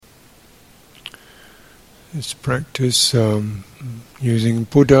Let's practice using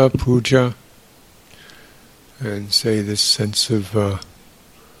Buddha puja, and say this sense of,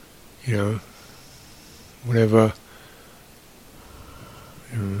 whatever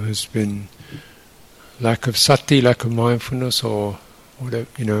has been lack of sati, lack of mindfulness, or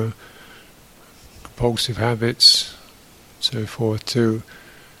whatever, compulsive habits, so forth, to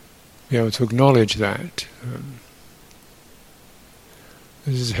be able to acknowledge that.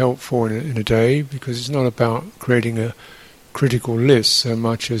 This is helpful in a day, because it's not about creating a critical list so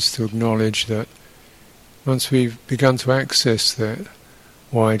much as to acknowledge that once we've begun to access that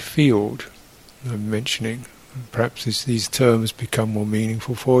wide field I'm mentioning, perhaps these terms become more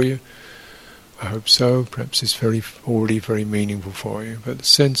meaningful for you. I hope so. Perhaps it's already very meaningful for you. But the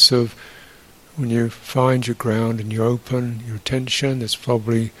sense of when you find your ground and you open your attention, there's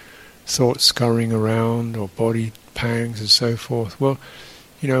probably thoughts scurrying around or body pangs and so forth. Well,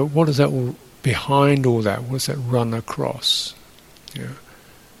 what is that all behind all that? What does that run across?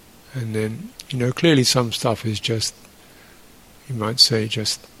 And then, clearly some stuff is just, you might say,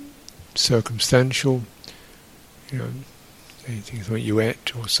 just circumstantial. Anything that you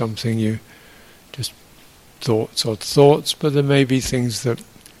ate or something, you just odd thoughts. But there may be things that,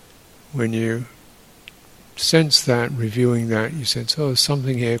 when you sense that, reviewing that, you sense, there's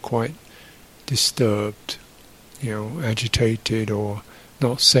something here quite disturbed, agitated or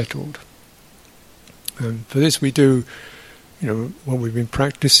not settled. And for this we do, what we've been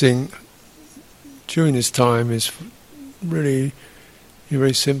practicing during this time is really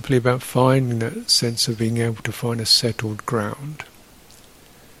very simply about finding that sense of being able to find a settled ground.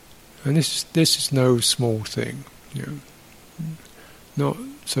 And this is no small thing. Not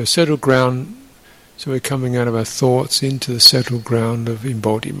so settled ground. So we're coming out of our thoughts into the settled ground of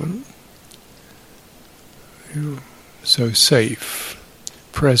embodiment. So safe,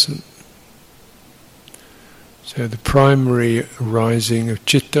 present. So the primary arising of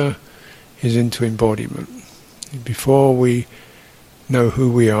citta is into embodiment. Before we know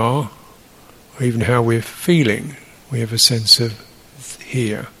who we are, or even how we're feeling, we have a sense of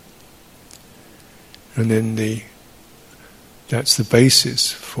here. And then that's the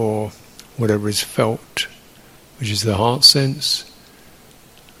basis for whatever is felt, which is the heart sense,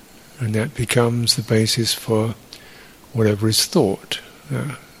 and that becomes the basis for whatever is thought,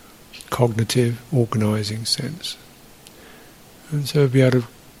 cognitive, organizing sense. And so be able to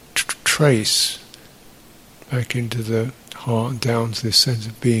trace back into the heart, down to this sense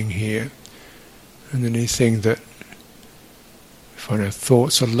of being here, and anything that find our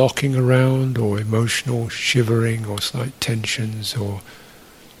thoughts are locking around, or emotional shivering, or slight tensions, or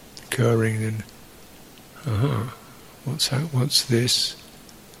occurring, then, what's that? What's this?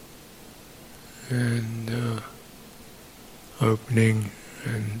 And opening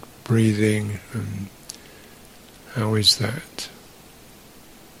and breathing, and how is that?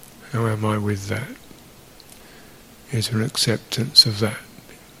 How am I with that? Is there an acceptance of that?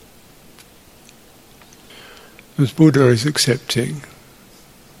 As Buddha is accepting,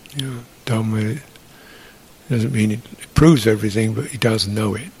 Dhamma, doesn't mean it proves everything, but he does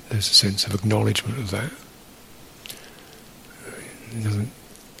know it. There's a sense of acknowledgement of that. He doesn't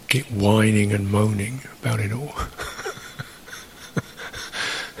get whining and moaning about it all.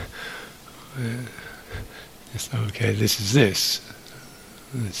 It's okay, this is this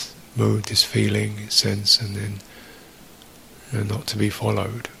mood, this feeling, this sense, and then not to be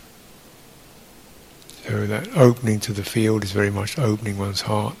followed. So that opening to the field is very much opening one's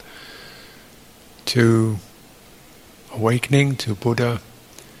heart to awakening, to Buddha,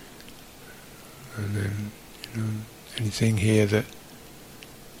 and then anything here that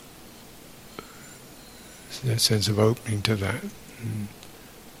sense of opening to that. And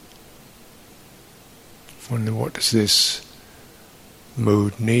wonder, what does this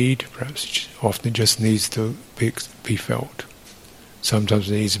mood need? Perhaps often just needs to be felt. Sometimes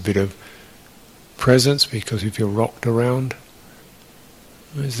it needs a bit of presence because we feel rocked around.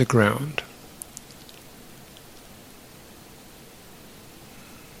 There's the ground.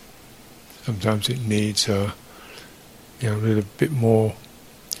 Sometimes it needs a little bit more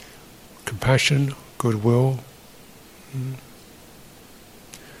compassion, goodwill.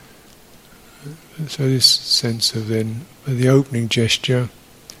 So this sense of then the opening gesture,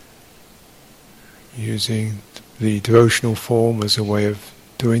 using the devotional form as a way of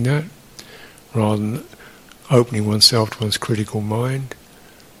doing that, rather than opening oneself to one's critical mind,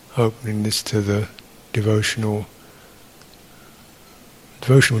 opening this to the devotional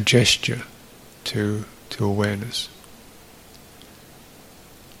gesture to awareness.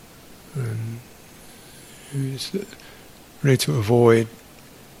 And it's really to avoid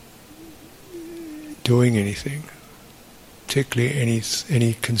doing anything, particularly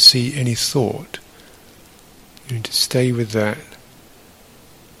any conceit, any thought. You need to stay with that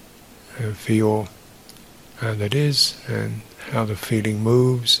and feel how that is and how the feeling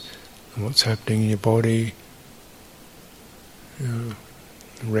moves and what's happening in your body.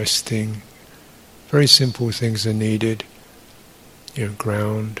 Resting. Very simple things are needed.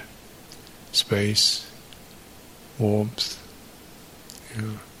 Ground, space, warmth.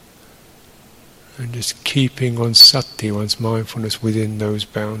 And just keeping one's sati, one's mindfulness within those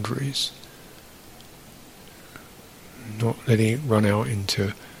boundaries. Not letting it run out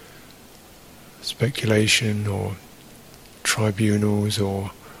into speculation or tribunals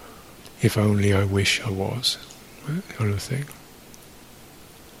or if only I wish I was, that kind of thing.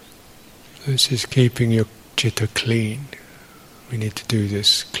 This is keeping your citta clean. We need to do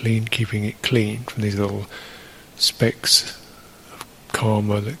this, keeping it clean from these little specks of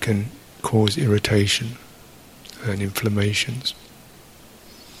kharma that can cause irritation and inflammations.